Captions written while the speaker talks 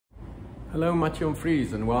Hello, Matthew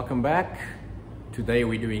Fries, and welcome back. Today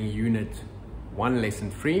we're doing Unit 1, Lesson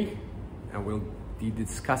 3, and we'll be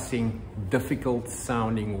discussing difficult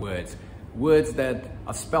sounding words. Words that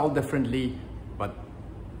are spelled differently, but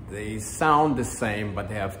they sound the same, but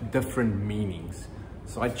they have different meanings.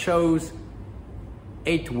 So I chose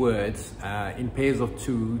 8 words in pairs of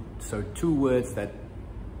 2, so 2 words that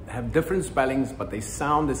have different spellings, but they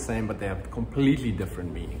sound the same, but they have completely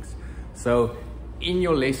different meanings. So in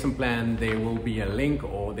your lesson plan, there will be a link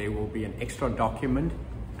or there will be an extra document,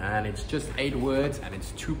 and it's just 8 words and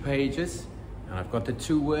it's 2 pages. And I've got the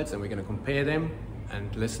 2 words and we're going to compare them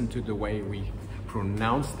and listen to the way we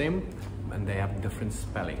pronounce them, and they have different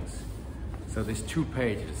spellings. So there's 2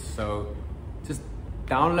 pages. So just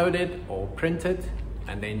download it or print it,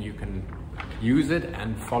 and then you can use it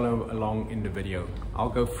and follow along in the video. I'll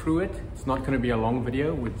go through it. It's not going to be a long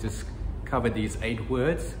video. We'll just cover these 8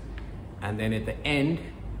 words. And then at the end,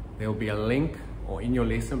 there'll be a link, or in your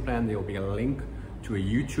lesson plan, there'll be a link to a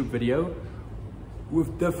YouTube video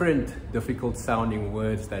with different difficult sounding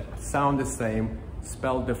words that sound the same,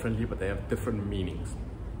 spelled differently, but they have different meanings.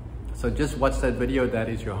 So just watch that video. That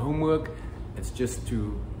is your homework. It's just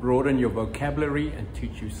to broaden your vocabulary and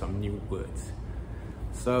teach you some new words.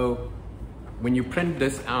 So when you print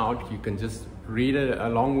this out, you can just read it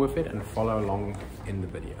along with it and follow along in the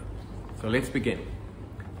video. So let's begin.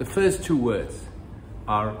 The first 2 words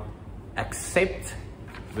are accept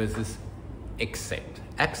versus accept.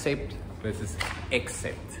 Accept versus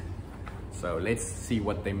accept. So let's see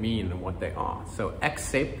what they mean and what they are. So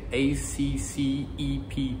accept, A-C-C-E-P-T,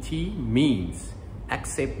 means,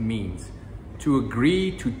 accept means to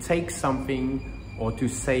agree to take something or to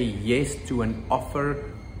say yes to an offer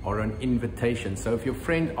or an invitation. So if your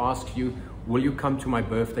friend asks you, will you come to my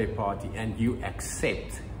birthday party, and you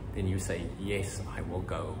accept, then you say, yes, I will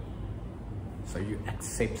go. So you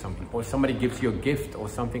accept something. Or somebody gives you a gift or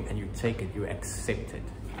something and you take it, you accept it.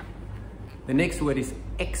 The next word is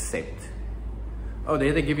accept. Oh,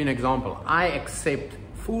 there they give you an example. I accept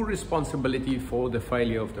full responsibility for the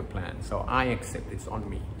failure of the plan. So I accept, it's on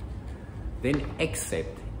me. Then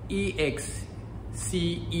accept, E-X-C-E-P-T,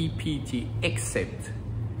 accept.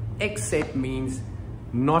 Accept means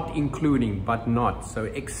not including, but not. So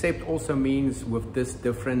accept also means with this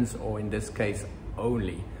difference, or in this case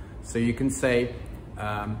only. So you can say,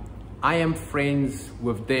 I am friends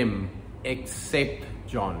with them except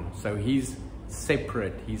John. So he's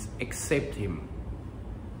separate, he's except him.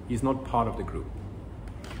 He's not part of the group.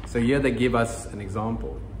 So here they give us an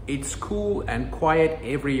example. It's cool and quiet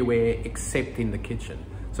everywhere except in the kitchen.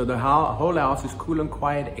 So the whole house is cool and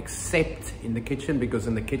quiet except in the kitchen, because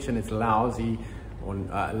in the kitchen it's lousy, or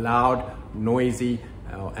loud, noisy,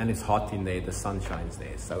 and it's hot in there, the sun shines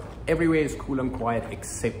there. So everywhere is cool and quiet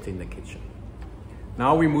except in the kitchen.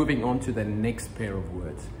 Now we're moving on to the next pair of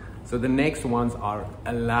words. So the next ones are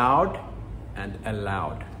allowed and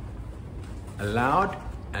allowed. Allowed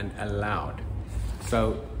and allowed.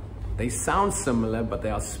 So they sound similar, but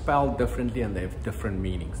they are spelled differently and they have different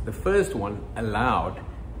meanings. The first one, allowed,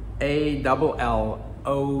 A-L-L-O-W-E-D,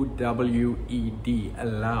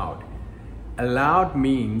 allowed. Allowed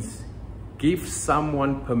means give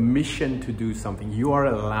someone permission to do something. You are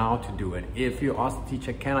allowed to do it. If you ask the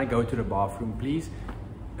teacher, can I go to the bathroom, please?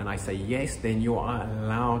 And I say yes, then you are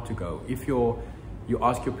allowed to go. If you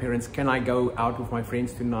ask your parents, can I go out with my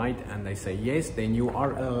friends tonight? And they say yes, then you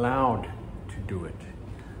are allowed to do it.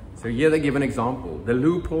 So here they give an example. The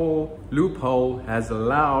loophole has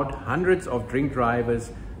allowed hundreds of drink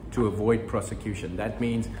drivers to avoid prosecution. That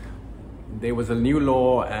means there was a new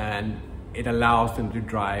law and it allows them to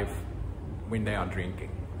drive when they are drinking.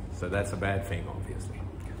 So that's a bad thing, obviously.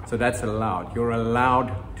 So that's allowed. You're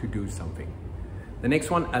allowed to do something. The next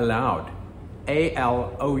one, allowed.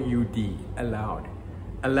 A-L-O-U-D, allowed.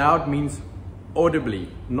 Allowed means audibly,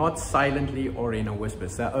 not silently or in a whisper.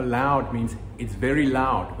 So allowed means it's very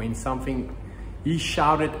loud. When something, he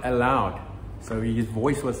shouted aloud. So his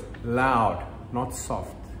voice was loud, not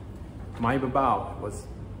soft. My babao was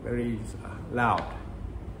very loud.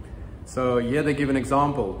 So here they give an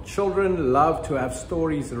example. Children love to have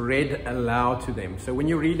stories read aloud to them. So when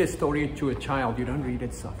you read a story to a child, you don't read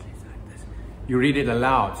it softly like this. You read it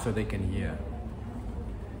aloud so they can hear.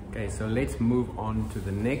 Okay, so let's move on to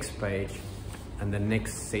the next page and the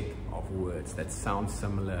next set of words that sound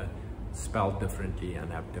similar, spelled differently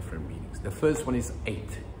and have different meanings. The first one is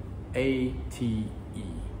ate. A-T-E,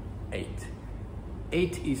 ate.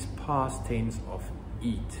 Ate is past tense of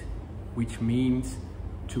eat, which means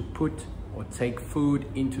to put or take food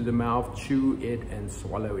into the mouth, chew it and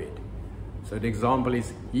swallow it. So the example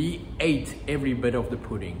is, he ate every bit of the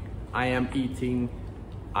pudding. I am eating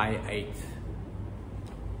I ate.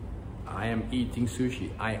 I am eating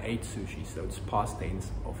sushi. I ate sushi. So it's past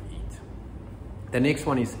tense of eat. The next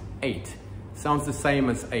one is eight. Sounds the same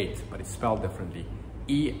as eight, but it's spelled differently.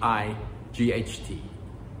 E-I-G-H-T.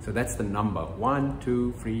 So that's the number. 1,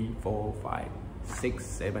 2, 3, 4, 5, 6,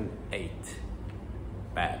 7, 8.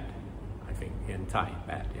 Bad. I think in Thai,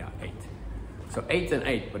 bad. Yeah, 8. So 8 and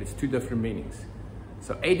 8, but it's two different meanings.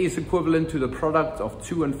 So 8 is equivalent to the product of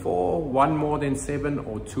 2 and 4, 1 more than 7,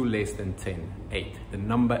 or 2 less than 10. 8, the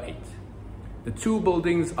number 8. The two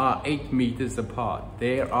buildings are 8 meters apart.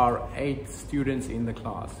 There are 8 students in the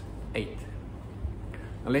class. 8.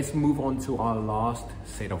 Now let's move on to our last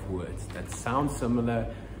set of words that sound similar,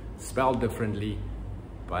 spelled differently,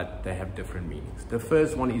 but they have different meanings. The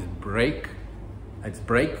first one is break. It's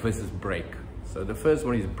break versus break. So the first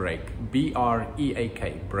one is break.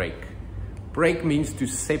 B-R-E-A-K, break. Break means to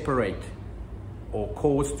separate or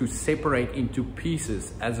cause to separate into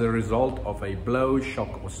pieces as a result of a blow,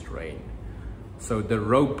 shock, or strain. So the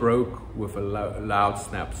rope broke with a loud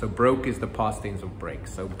snap. So broke is the past tense of break.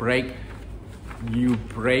 So break, you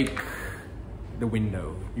break the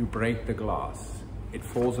window, you break the glass. It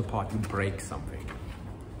falls apart, you break something.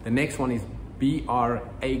 The next one is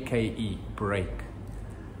B-R-A-K-E, break.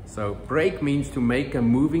 So brake means to make a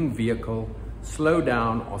moving vehicle slow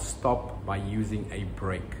down or stop by using a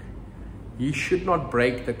brake. You should not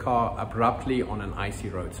brake the car abruptly on an icy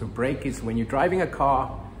road. So brake is when you're driving a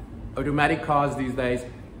car, automatic cars these days,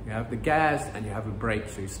 you have the gas and you have a brake.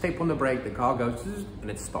 So you step on the brake, the car goes and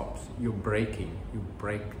it stops. You're braking, you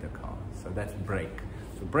brake the car. So that's brake.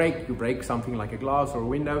 So brake, you break something like a glass or a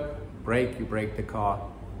window. Brake, you brake the car.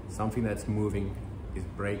 Something that's moving is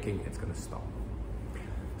braking, it's gonna stop.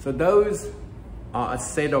 So those are a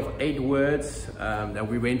set of 8 words that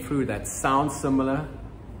we went through that sound similar.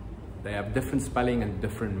 They have different spelling and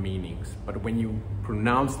different meanings, but when you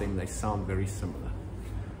pronounce them, they sound very similar.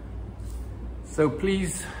 So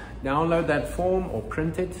please download that form or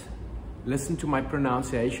print it, listen to my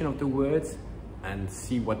pronunciation of the words and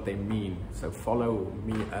see what they mean. So follow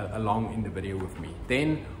me along in the video with me.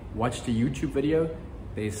 Then watch the YouTube video.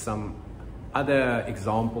 There's some other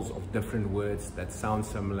examples of different words that sound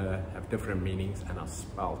similar, have different meanings, and are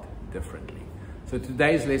spelled differently. So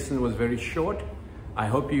today's lesson was very short. I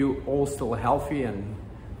hope you all still healthy and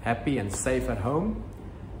happy and safe at home.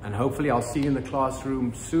 And hopefully I'll see you in the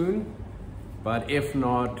classroom soon. But if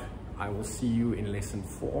not, I will see you in lesson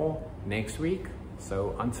 4 next week.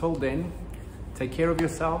 So until then, take care of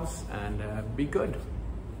yourselves and be good.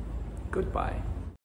 Goodbye.